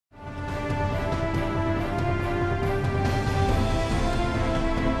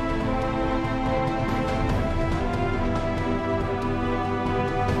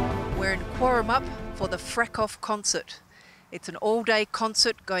them up for the Frack concert. It's an all-day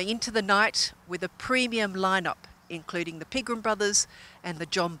concert going into the night with a premium lineup, including the Pigram brothers and the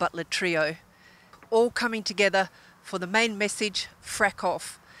John Butler trio, all coming together for the main message, Frack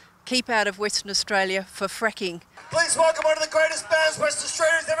off. Keep out of Western Australia for fracking. Please welcome one of the greatest bands Western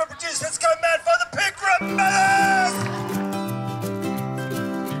Australia's ever produced. Let's go mad for the Pigram brothers!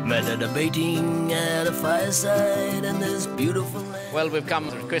 Murder debating at a fireside in this beautiful land. Well, we've come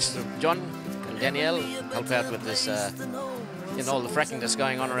at the request of John and Danielle, help out with this, all the fracking that's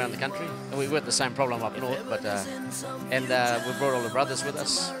going on around the country. And we've got the same problem up north, but we brought all the brothers with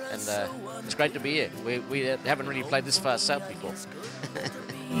us, and it's great to be here. We haven't really played this far south before.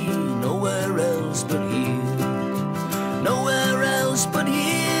 Nowhere else but here. Nowhere else but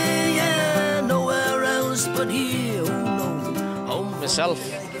here, yeah. Nowhere else but here. Oh no. Home Myself,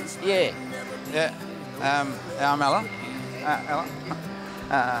 yeah. Yeah, I'm Alan.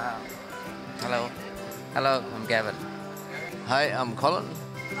 Hello. Hello, I'm Gavin. Hi, I'm Colin.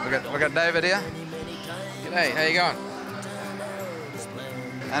 We got David here. G'day, how you going?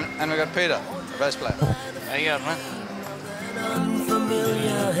 And we got Peter, the bass player. How you going, man?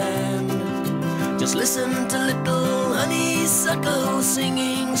 unfamiliar hand. Just listen to little honeysuckle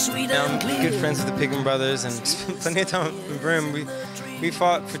singing sweet and clear. I'm good friends with the Pigram brothers and spent plenty of time in Broome. We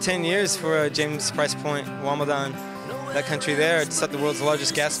fought for 10 years for James Price Point, Wamadan, that country there, to stop the world's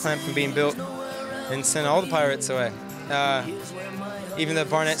largest gas plant from being built and send all the pirates away. Even though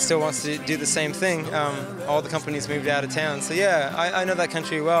Barnett still wants to do the same thing, all the companies moved out of town. So yeah, I know that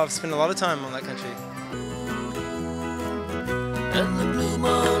country well. I've spent a lot of time on that country. And the blue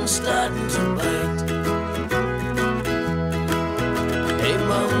moon's starting to bite. Hey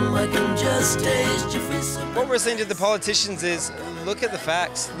Mom, I can just taste your face. What we're saying to the politicians is, look at the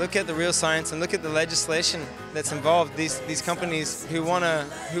facts, look at the real science, and look at the legislation that's involved. These companies who wanna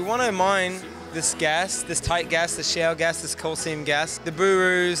mine this gas, this tight gas, the shale gas, this coal seam gas, the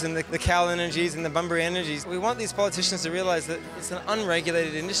Burus and the Cal Energies and the Bunbury Energies. We want these politicians to realize that it's an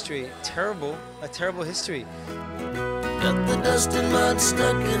unregulated industry, a terrible history. Got the dust and mud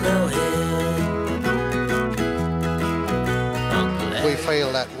stuck in our head. We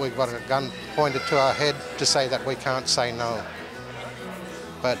feel that we've got a gun pointed to our head to say that we can't say no.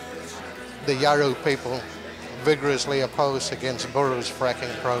 But the Yarru people vigorously oppose against Buru's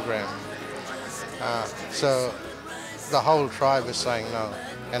fracking program. So the whole tribe is saying no,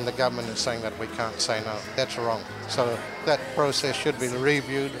 and the government is saying that we can't say no. That's wrong. So that process should be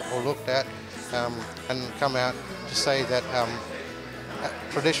reviewed or looked at and come out to say that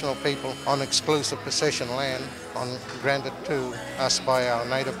traditional people on exclusive possession land, granted to us by our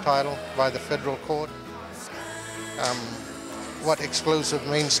native title, by the federal court. What exclusive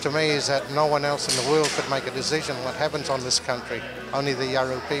means to me is that no one else in the world could make a decision what happens on this country, only the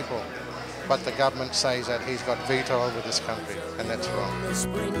Yarru people. But the government says that he's got veto over this country, and that's wrong. The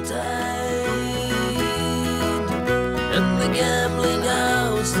springtide and the gambling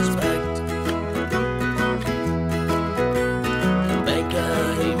house is packed. The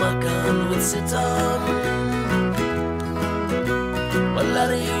banker, he makan with sitam. Well,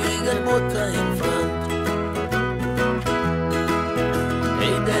 laddie, we got vodka in front.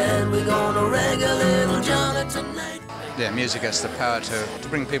 Hey, Dad, we're gonna rag a little Johnny tonight. Yeah, music has the power to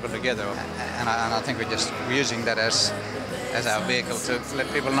bring people together, and I think we're using that as our vehicle to let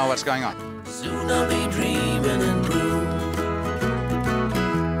people know what's going on. Soon I'll be dreaming and blue.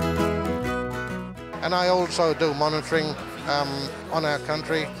 And I also do monitoring on our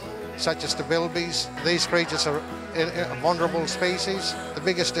country, such as the bilbies. These creatures are a vulnerable species. The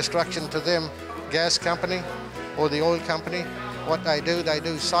biggest destruction to them, gas company or the oil company, what they do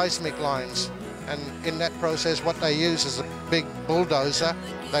seismic lines. And in that process, what they use is a big bulldozer.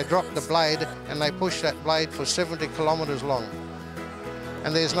 They drop the blade and they push that blade for 70 kilometres long.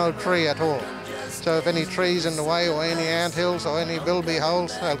 And there's no tree at all. So if any tree's in the way or any anthills or any bilby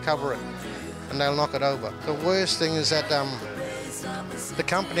holes, they'll cover it and they'll knock it over. The worst thing is that the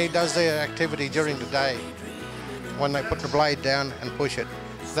company does their activity during the day when they put the blade down and push it.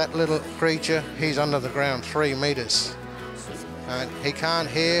 That little creature, he's under the ground 3 metres. He can't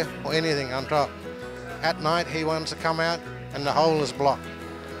hear or anything on top. At night he wants to come out and the hole is blocked.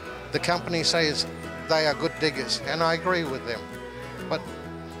 The company says they are good diggers, and I agree with them, but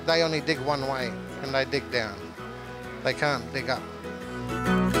they only dig one way and they dig down. They can't dig up.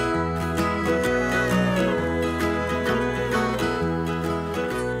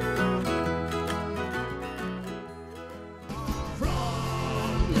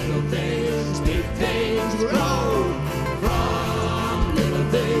 From little things, big things grow. From little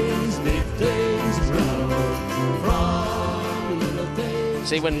things, big things grow. From little things.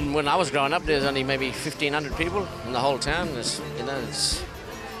 See, when I was growing up, there's only maybe 1,500 people in the whole town. It's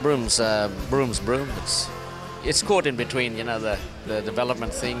Broom's Broom. It's caught in between, the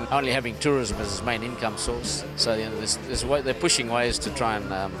development thing, only having tourism as its main income source. So they're pushing ways to try and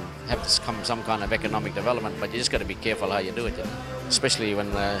have some kind of economic development, but you just got to be careful how you do it, especially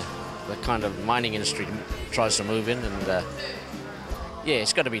when the kind of mining industry tries to move in, and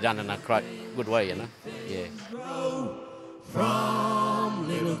it's got to be done in a quite good way, Yeah. From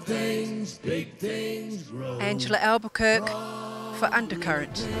little things, big things grow. Angela Albuquerque for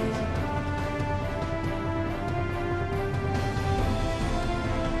Undercurrent.